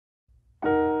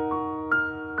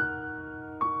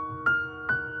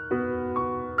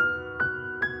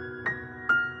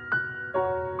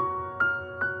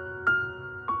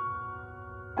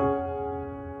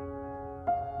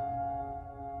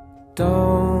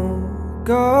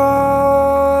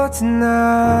go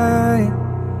tonight.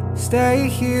 Stay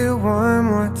here one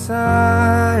more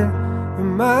time.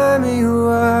 Remind me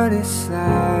what it's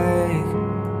like,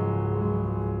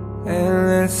 and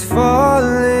let's fall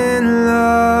in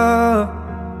love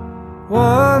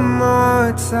one more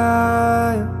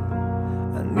time.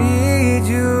 I need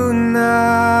you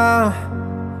now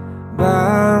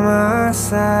by my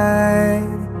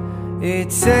side. It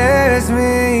tears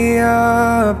me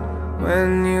up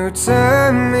when you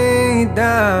turn me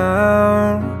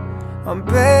down. I'm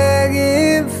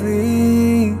begging,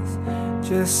 please,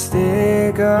 just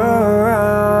stick around.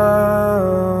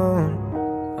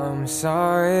 I'm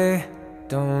sorry,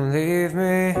 don't leave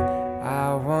me.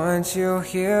 I want you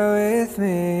here with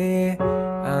me.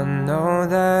 I know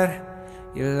that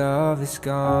your love is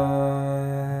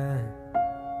gone.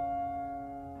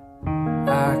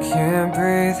 I can't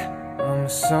breathe, I'm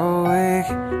so weak.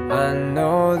 I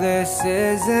know this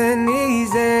isn't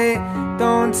easy.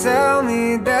 Don't tell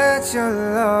me that your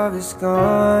love is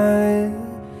gone,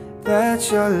 that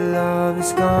your love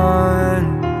is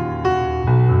gone.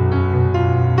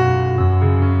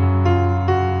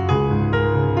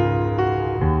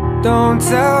 Don't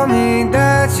tell me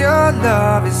that your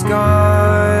love is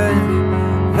gone,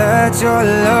 that your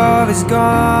love is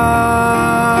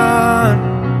gone.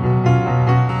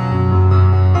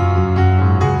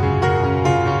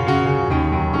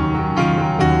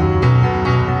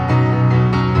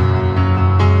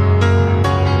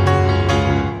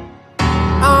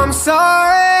 I'm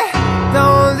sorry,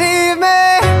 don't leave me.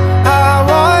 I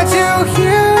want you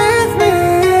here with me.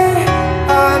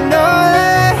 I know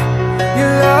that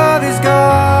your love is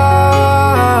gone.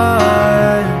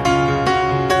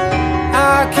 I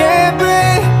can't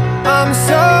breathe, I'm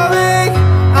so weak.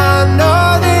 I know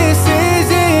this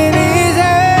isn't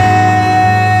easy.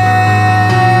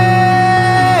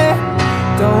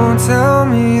 Don't tell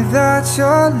me that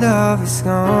your love is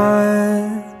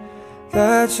gone,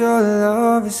 that your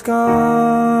love is gone,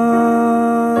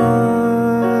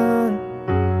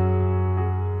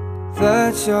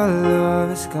 that your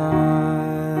love is gone.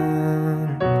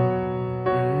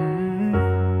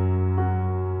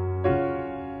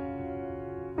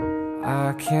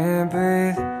 I can't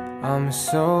breathe, I'm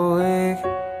so weak.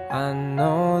 I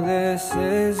know this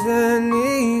isn't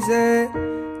easy.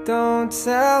 Don't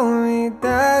tell me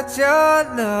that your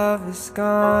love is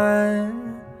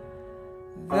gone,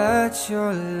 that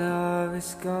your love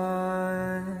is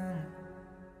gone.